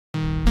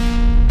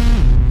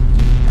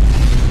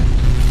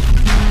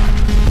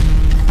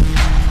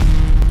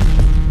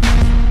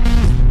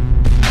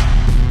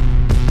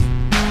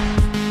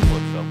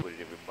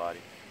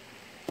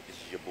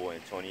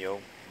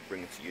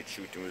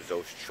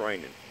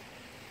training.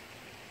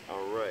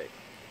 Alright.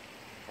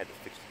 Had to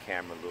fix the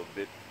camera a little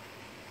bit.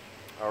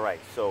 Alright,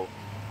 so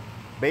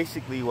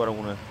basically what I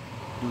want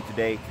to do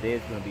today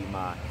is going to be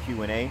my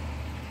Q&A.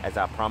 As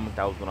I promised,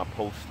 I was going to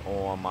post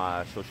on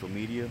my social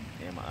media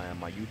and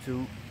my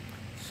YouTube.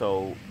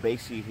 So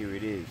basically here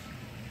it is.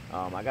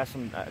 I got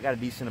a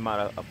decent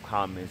amount of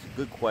comments,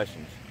 good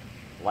questions,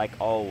 like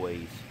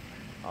always,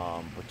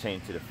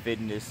 pertaining to the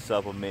fitness,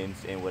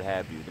 supplements, and what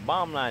have you. The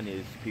bottom line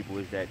is, people,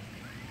 is that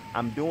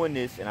I'm doing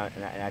this, and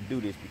I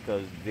do this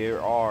because there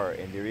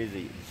is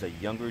a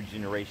younger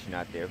generation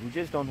out there who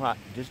just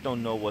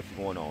don't know what's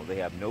going on. They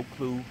have no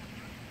clue.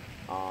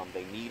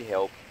 They need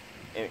help,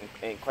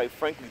 and quite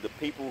frankly, the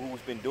people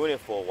who's been doing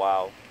it for a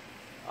while,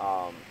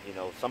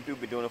 some people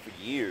have been doing it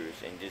for years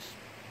and just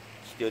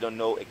still don't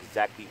know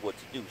exactly what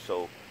to do.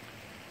 So,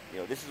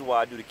 this is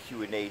why I do the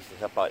Q&As, to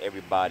help out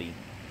everybody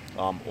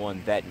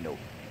on that note.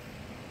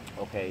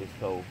 Okay,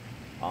 so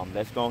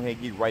let's go ahead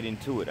and get right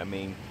into it.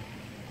 And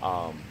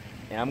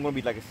I'm going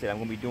to be, like I said, I'm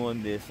going to be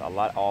doing this a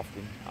lot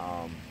often.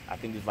 I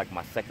think this is like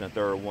my second or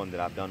third one that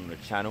I've done on the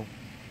channel.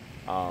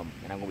 And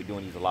I'm going to be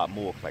doing these a lot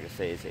more because, like I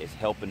said, it's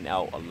helping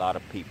out a lot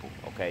of people.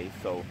 Okay,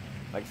 so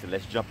like I said,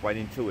 let's jump right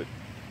into it.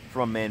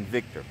 From man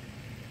Victor.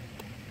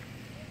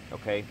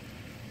 Okay,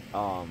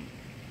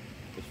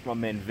 it's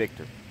from man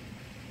Victor.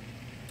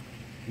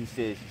 He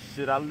says,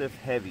 should I lift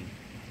heavy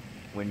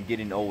when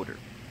getting older?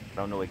 I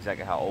don't know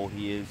exactly how old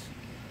he is,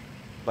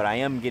 but I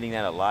am getting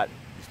that a lot.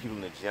 These people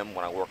in the gym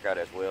when I work out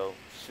as well.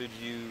 Should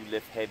you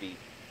lift heavy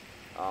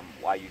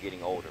while you're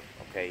getting older?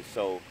 Okay,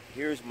 so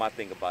here's my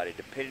thing about it.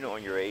 Depending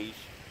on your age,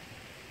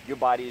 your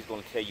body is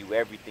going to tell you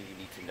everything you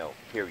need to know,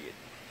 period.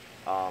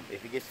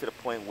 If it gets to the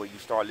point where you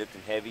start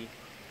lifting heavy,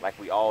 like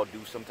we all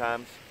do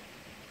sometimes,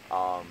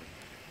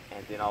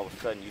 and then all of a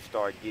sudden you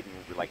start getting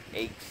like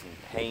aches and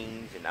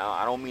pains, and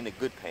I don't mean a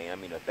good pain, I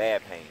mean a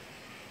bad pain.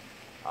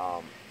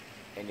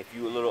 And if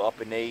you're a little up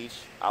in age,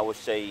 I would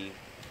say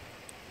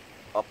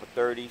upper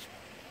 30s,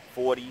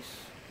 40s,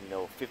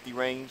 50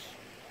 range.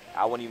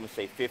 I wouldn't even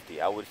say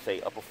 50. I would say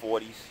upper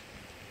 40s.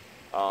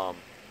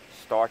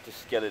 Start to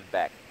scale it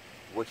back.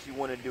 What you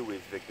want to do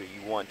is, Victor,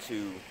 you want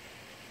to,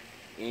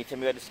 anytime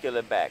you have to scale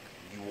it back,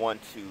 you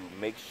want to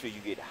make sure you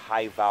get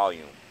high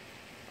volume.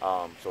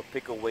 So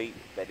pick a weight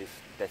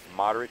that's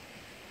moderate,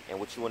 and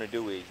what you want to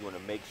do is you want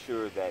to make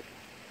sure that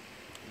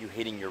you're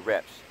hitting your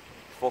reps.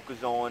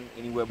 Focus on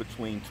anywhere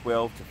between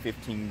 12 to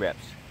 15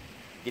 reps.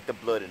 Get the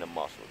blood in the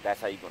muscle.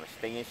 That's how you're going to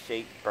stay in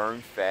shape,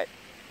 burn fat,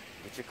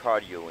 get your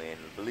cardio in.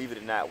 Believe it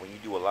or not, when you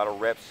do a lot of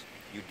reps,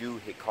 you do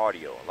hit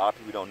cardio. A lot of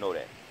people don't know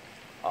that.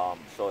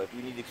 So if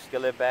you need to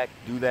scale it back,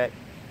 do that.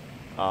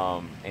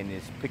 And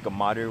just pick a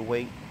moderate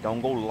weight.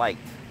 Don't go light,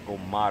 go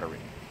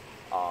moderate.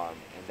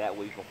 And that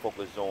way you can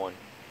focus on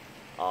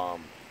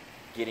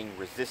getting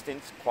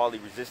resistance, quality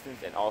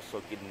resistance, and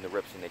also getting the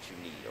reps in that you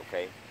need,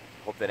 okay?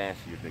 Hope that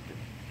answers you, Victor.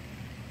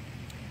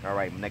 All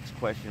right, next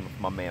question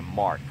from my man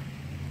Mark.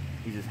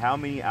 He says, how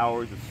many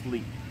hours of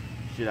sleep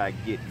should I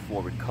get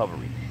for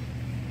recovery?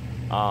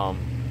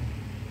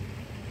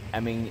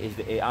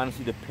 It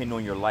honestly depends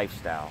on your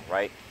lifestyle,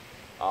 right?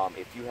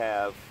 If you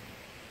have,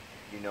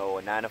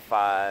 a 9 to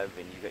 5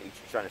 and you're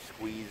trying to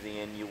squeeze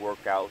in your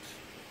workouts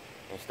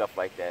and stuff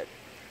like that,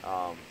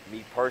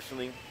 me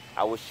personally,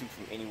 I would shoot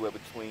from anywhere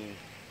between,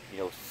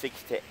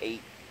 6 to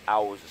 8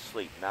 hours of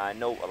sleep. Now, I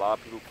know a lot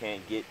of people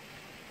can't get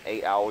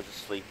 8 hours of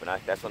sleep,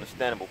 and that's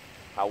understandable.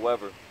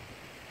 However,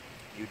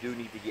 you do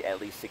need to get at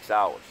least 6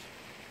 hours,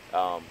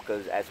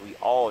 because as we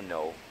all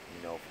know,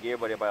 forget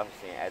everybody else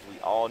saying, as we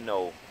all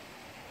know,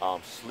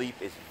 sleep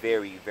is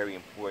very, very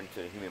important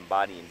to the human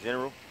body in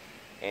general,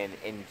 and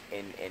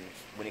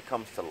when it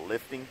comes to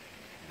lifting,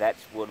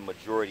 that's where the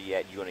majority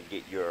you're going to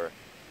get your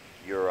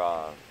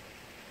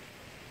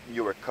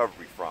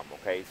recovery from.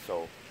 Okay,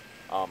 so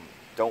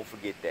don't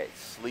forget that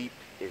sleep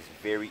is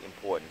very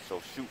important.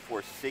 So shoot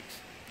for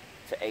 6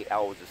 to 8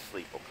 hours of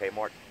sleep. Okay,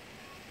 Mark.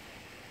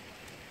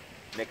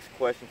 Next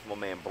question from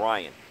my man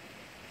Brian.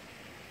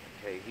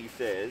 Okay, he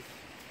says,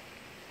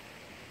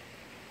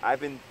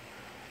 I've been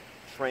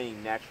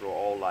training natural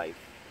all life.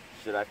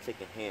 Should I take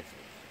enhancements?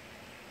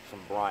 From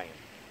Brian.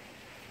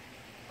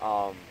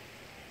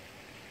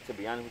 To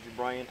be honest with you,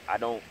 Brian, I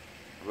don't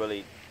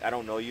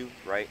know you,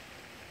 right?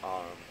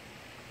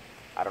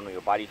 I don't know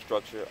your body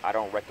structure. I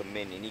don't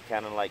recommend any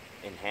kind of like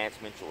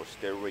enhancements or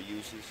steroid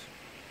uses.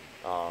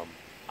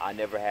 I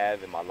never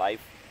have in my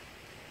life.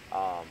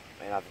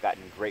 And I've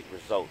gotten great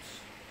results.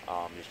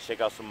 Just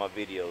check out some of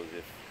my videos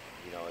if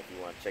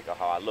you want to check out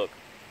how I look.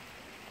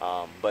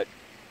 But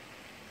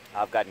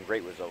I've gotten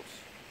great results.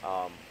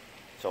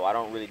 So I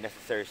don't really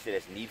necessarily say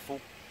that's needful.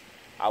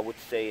 I would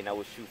say, and I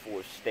would shoot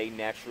for, stay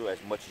natural as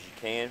much as you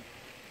can,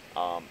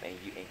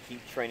 and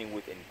keep training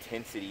with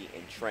intensity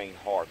and train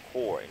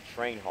hardcore and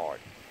train hard.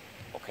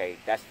 Okay,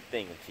 that's the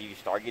thing. Until you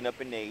start getting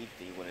up in age,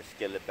 then you want to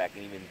scale it back,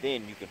 and even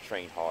then you can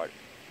train hard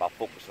by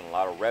focusing on a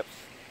lot of reps,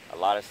 a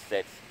lot of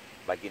sets,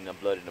 by getting the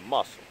blood in the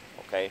muscle.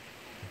 Okay,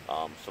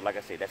 so like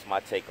I said, that's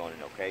my take on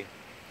it. Okay.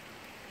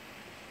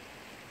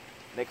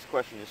 Next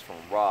question is from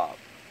Rob.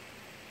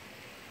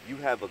 you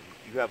have a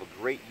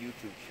great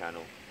YouTube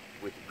channel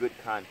with good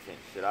content.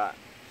 Should I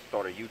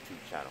start a YouTube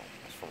channel?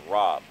 That's from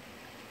Rob.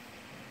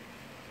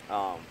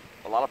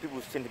 A lot of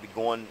people tend to be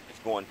going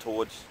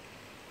towards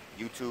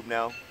YouTube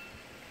now,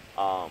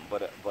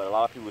 but a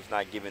lot of people is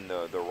not giving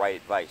the right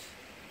advice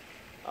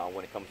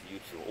when it comes to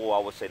YouTube. Or I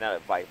would say not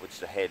advice, but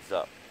just a heads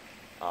up.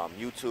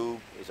 YouTube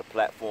is a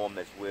platform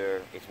that's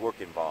where it's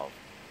work involved.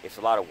 It's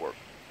a lot of work.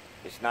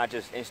 It's not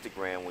just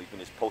Instagram where you can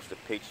just post a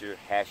picture,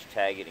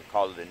 hashtag it, and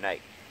call it a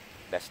night.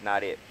 That's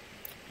not it.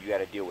 You got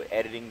to deal with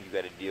editing. You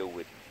got to deal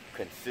with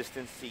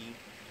consistency.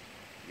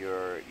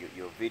 Your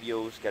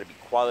videos got to be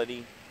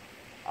quality.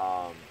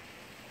 You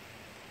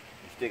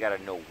still got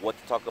to know what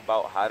to talk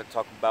about, how to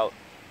talk about.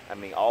 I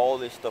mean, all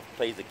this stuff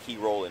plays a key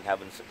role in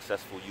having a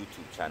successful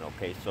YouTube channel.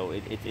 Okay, so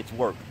it's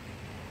work.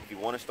 If you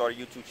want to start a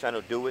YouTube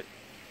channel, do it.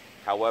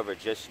 However,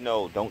 just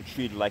know, don't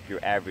treat it like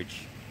your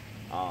average,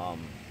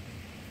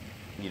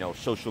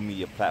 social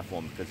media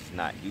platform, because it's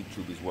not.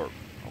 YouTube is work,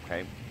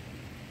 okay?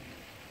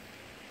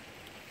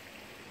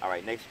 All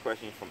right, next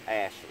question is from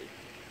Ashley.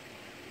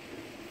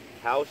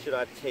 How should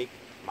I take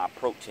my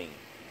protein?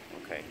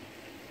 Okay,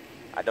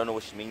 I don't know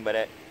what she means by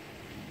that,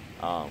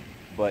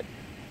 but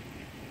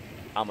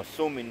I'm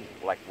assuming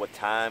like what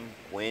time,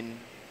 when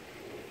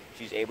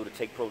she's able to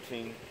take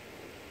protein.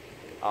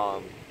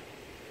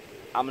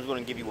 I'm just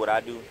going to give you what I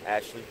do,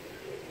 Ashley.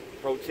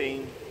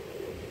 Protein,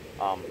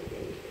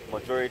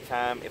 majority of the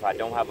time, if I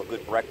don't have a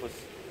good breakfast,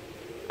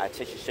 I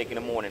take a shake in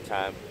the morning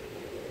time,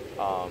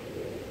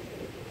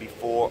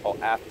 before or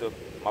after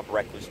my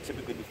breakfast,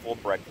 typically before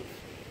breakfast.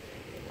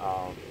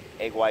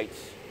 Egg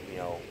whites,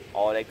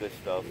 all that good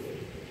stuff,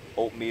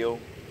 oatmeal.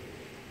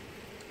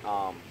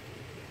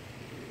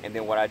 And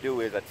then what I do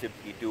is I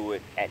typically do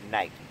it at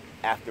night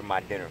after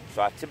my dinner.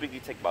 So I typically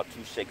take about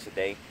 2 shakes a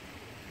day,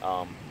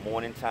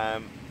 morning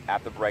time,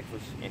 after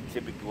breakfast, and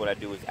typically what I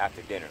do is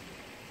after dinner,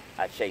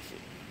 I chase it.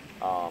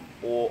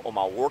 Or on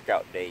my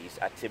workout days,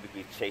 I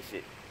typically chase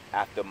it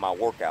after my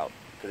workout,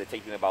 because it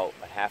takes me about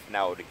a half an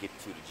hour to get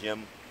to the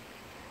gym,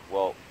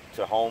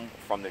 to home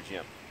from the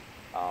gym.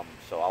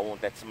 So I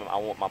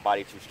want my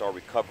body to start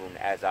recovering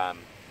as I'm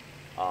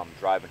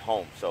driving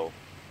home. So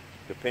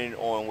depending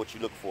on what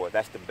you look for,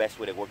 that's the best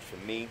way that works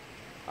for me.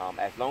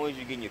 As long as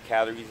you're getting your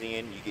calories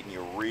in, you're getting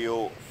your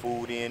real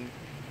food in,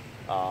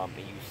 and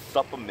you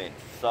supplement,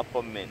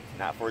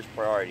 not first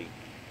priority,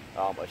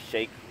 a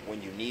shake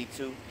when you need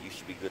to, you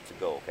should be good to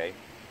go, okay?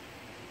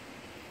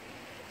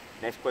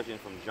 Next question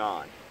from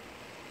John.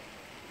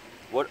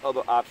 What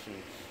other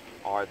options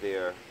are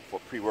there for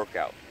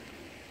pre-workout?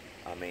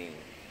 I mean,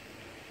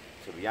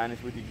 to be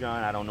honest with you,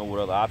 John, I don't know what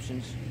other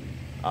options.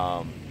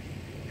 I'm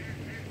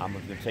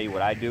just gonna tell you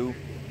what I do.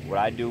 What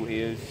I do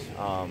is,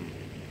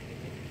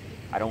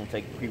 I don't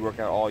take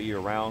pre-workout all year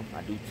round.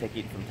 I do take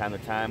it from time to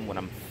time when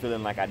I'm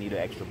feeling like I need an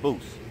extra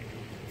boost.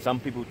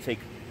 Some people take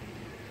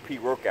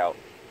pre-workout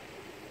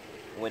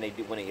when they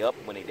up,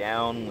 when they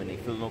down, when they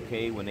feeling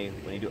okay, when they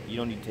do. You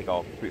don't need to take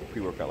all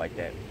pre-workout like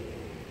that.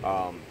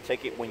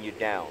 Take it when you're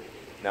down.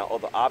 Now,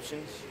 other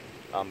options.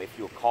 If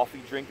you're a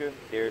coffee drinker,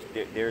 there's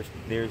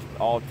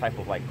all type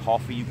of like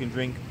coffee you can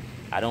drink.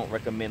 I don't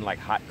recommend like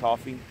hot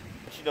coffee.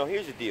 But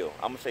here's the deal.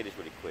 I'm gonna say this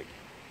really quick.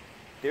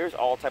 There's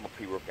all type of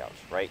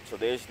pre-workouts, right? So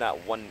there's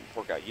not one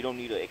workout. You don't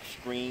need an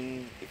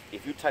extreme.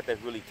 If you're type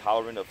that's really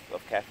tolerant of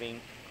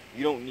caffeine,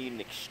 you don't need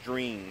an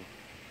extreme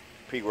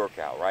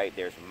pre-workout, right?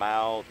 There's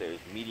mild, there's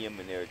medium,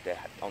 and there's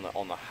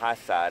on the high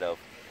side of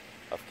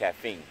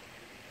caffeine.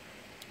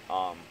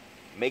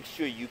 Make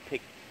sure you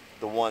pick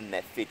the one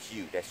that fits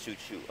you, that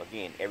suits you.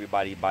 Again,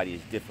 everybody's body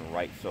is different,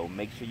 right? So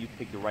make sure you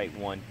pick the right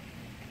one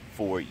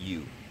for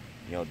you.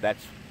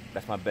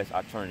 That's my best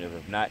alternative.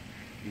 If not,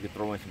 you can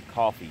throw in some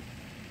coffee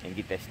and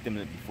get that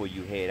stimulant before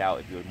you head out.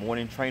 If you're a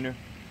morning trainer,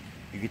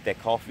 you get that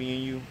coffee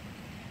in you,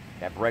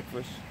 that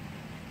breakfast,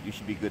 you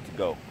should be good to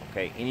go,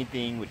 okay?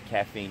 Anything with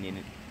caffeine in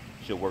it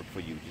should work for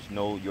you. Just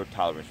know your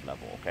tolerance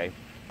level, okay?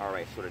 All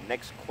right, so the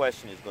next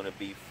question is gonna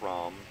be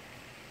from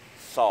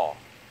Saul,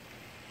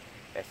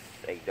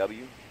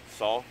 S-A-W,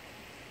 Saul.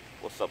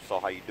 What's up, Saul,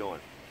 how you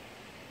doing?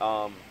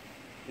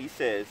 He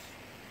says,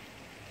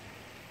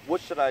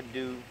 what should I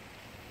do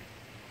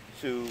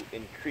to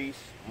increase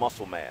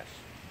muscle mass?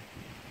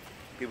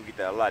 People get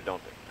that a lot,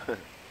 don't they?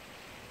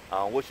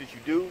 What should you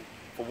do?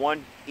 For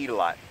one, eat a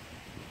lot.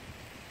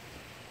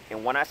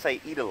 And when I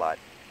say eat a lot,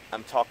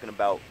 I'm talking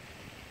about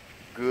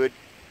good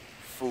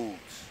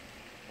foods,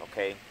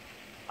 okay?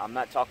 I'm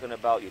not talking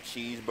about your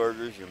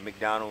cheeseburgers, your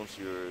McDonald's,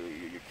 your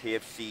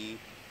KFC,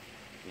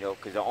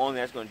 because the only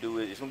thing that's going to do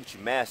is it's going to get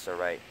you mass, all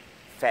right?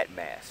 Fat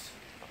mass,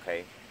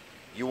 okay?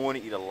 You want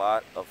to eat a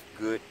lot of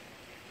good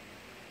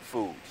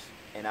foods.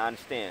 And I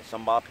understand,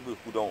 some people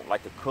who don't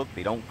like to cook,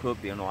 they don't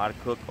know how to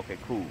cook. Okay,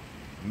 cool.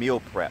 Meal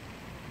prep.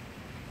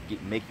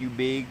 Make you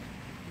big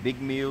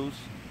meals.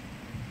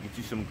 Get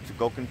you some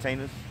to-go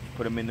containers.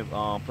 Put them in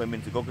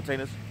to-go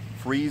containers.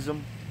 Freeze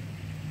them.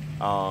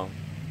 And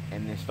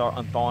then start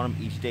unthawing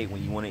them each day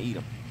when you want to eat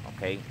them.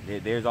 Okay.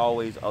 There's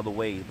always other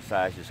ways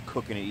besides just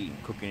cooking and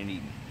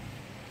eating.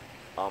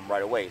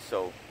 Right away.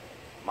 So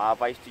my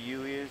advice to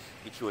you is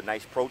get you a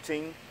nice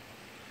protein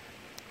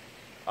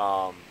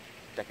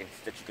that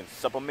you can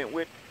supplement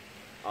with,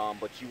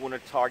 but you want to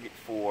target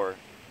for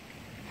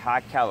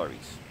high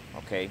calories,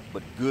 okay,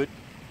 but good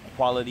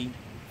quality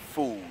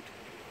food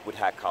with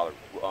high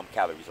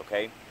calories,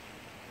 okay.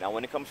 Now,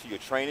 when it comes to your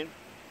training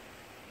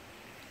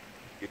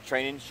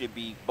should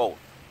be both.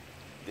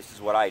 This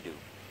is what I do.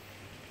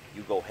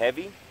 You go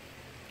heavy,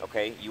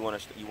 okay. You want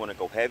to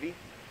go heavy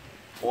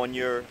on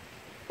your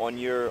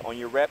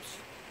reps,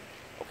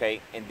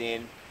 okay, and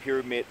then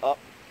pyramid up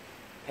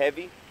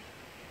heavy,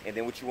 and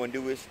then what you want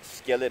to do is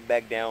scale it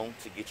back down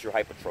to get your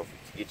hypertrophy,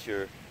 to get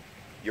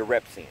your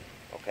reps in,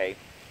 okay.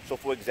 So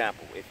for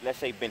example, if let's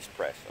say bench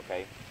press,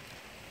 okay,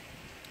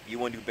 you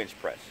want to do bench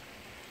press,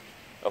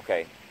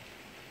 okay,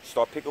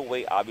 pick a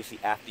weight obviously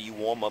after you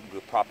warm up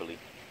good properly.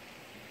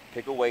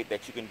 Pick a weight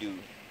that you can do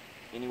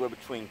anywhere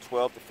between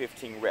 12 to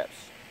 15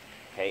 reps,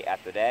 okay.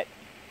 After that,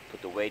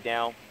 put the weight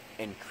down,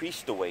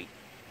 increase the weight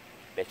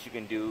that you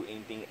can do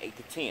anything 8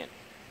 to 10,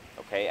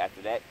 okay.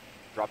 After that,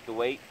 drop the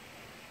weight.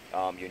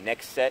 Your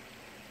next set,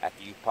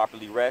 after you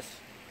properly rest,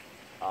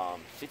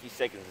 60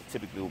 seconds is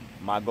typically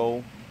my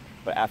goal,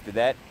 but after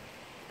that,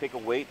 pick a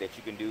weight that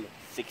you can do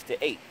 6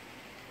 to 8,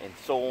 and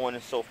so on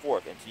and so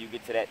forth until you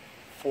get to that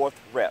 4th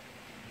rep,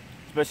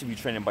 especially if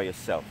you're training by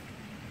yourself.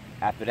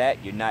 After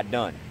that, you're not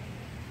done.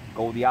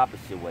 Go the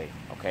opposite way,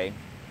 okay?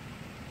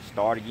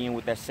 Start again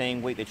with that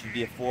same weight that you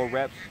did 4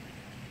 reps,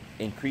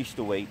 increase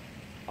the weight,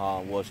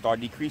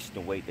 start decreasing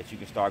the weight that you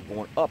can start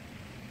going up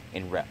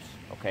in reps,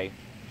 okay?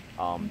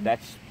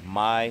 That's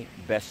my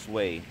best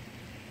way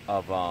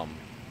of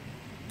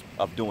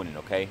doing it,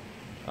 okay?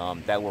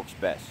 That works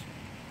best.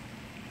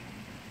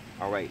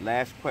 All right,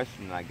 last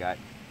question I got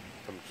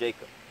from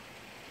Jacob.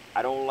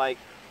 I don't like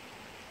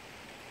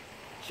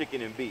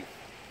chicken and beef.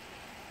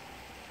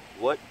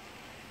 What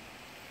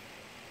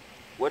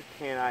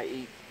can I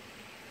eat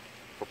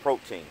for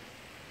protein?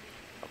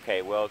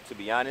 Okay, well, to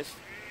be honest,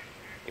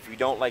 if you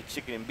don't like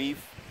chicken and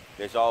beef,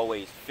 there's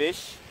always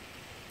fish.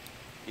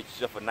 Get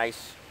yourself a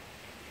nice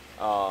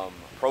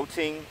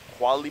protein,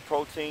 quality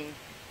protein.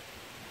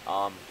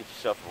 Get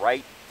yourself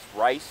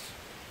rice,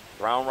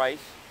 brown rice.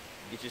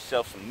 Get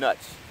yourself some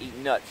nuts. Eat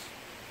nuts.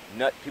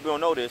 People don't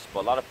know this,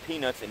 but a lot of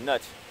peanuts and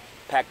nuts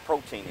pack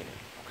protein in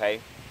it, okay?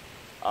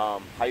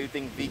 How you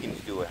think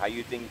vegans do it? How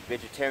you think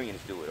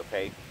vegetarians do it,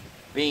 okay?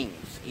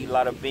 Beans. Eat a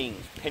lot of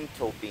beans.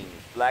 Pinto beans,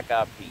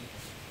 black-eyed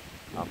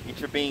peas. Get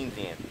your beans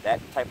in. That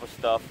type of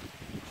stuff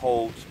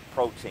holds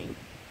protein.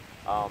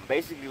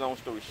 Basically, long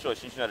story short,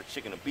 since you're not a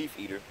chicken or beef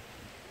eater,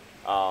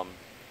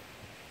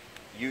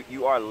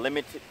 you are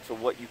limited to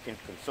what you can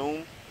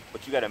consume,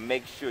 but you got to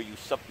make sure you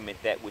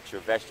supplement that with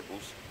your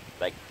vegetables,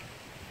 like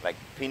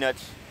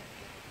peanuts,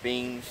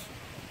 beans,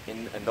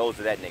 and those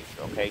of that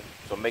nature, okay?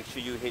 So make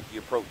sure you hit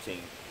your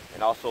protein.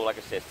 And also, like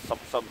I said,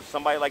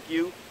 somebody like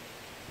you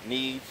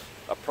needs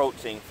a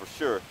protein for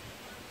sure,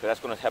 because that's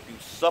going to help you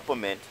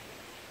supplement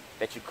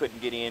that you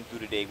couldn't get in through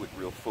the day with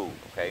real food,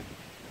 okay?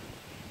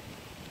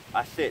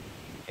 That's it.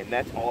 And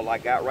that's all I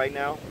got right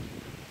now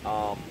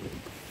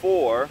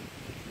for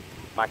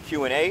my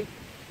Q&A.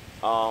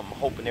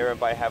 Hoping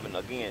everybody having,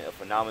 again, a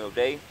phenomenal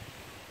day.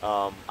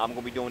 I'm going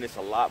to be doing this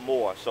a lot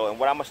more. So, and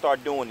what I'm going to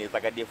start doing is,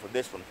 like I did for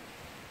this one,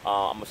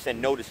 I'm going to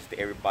send notices to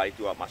everybody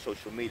throughout my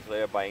social media so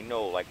everybody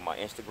know, like my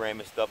Instagram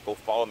and stuff. Go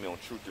follow me on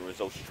Truth and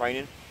Results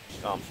Training.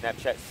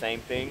 Snapchat, same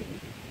thing.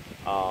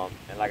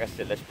 And like I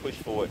said, let's push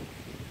for it.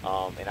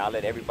 And I'll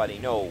let everybody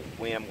know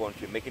when I'm going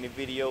to be making a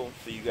video,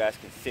 so you guys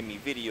can send me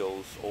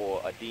videos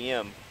or a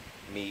DM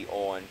me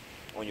on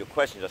your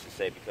questions, I should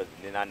say, because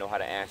then I know how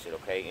to answer it,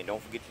 okay? And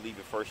don't forget to leave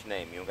your first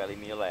name. You don't got to leave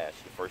me your last,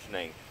 your first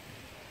name.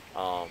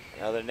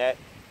 And other than that,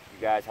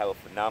 you guys have a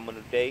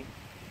phenomenal day.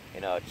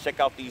 And check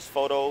out these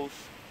photos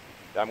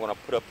that I'm going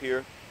to put up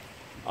here.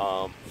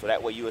 So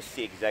that way you will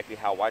see exactly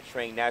how I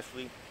train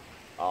naturally.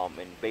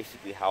 And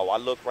basically how I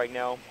look right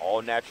now,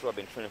 all natural. I've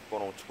been training for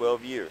going on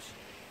 12 years.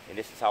 And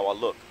this is how I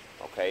look,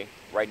 okay?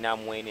 Right now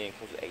I'm weighing in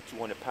close to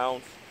 200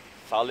 pounds,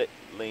 solid,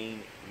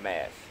 lean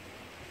mass,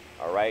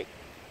 all right?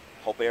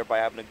 Hope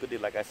everybody having a good day.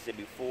 Like I said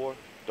before,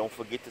 don't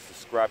forget to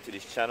subscribe to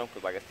this channel,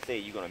 because like I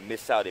said, you're going to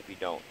miss out if you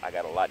don't. I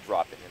got a lot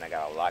dropping, and I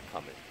got a lot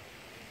coming.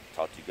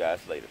 Talk to you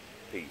guys later.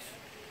 Peace.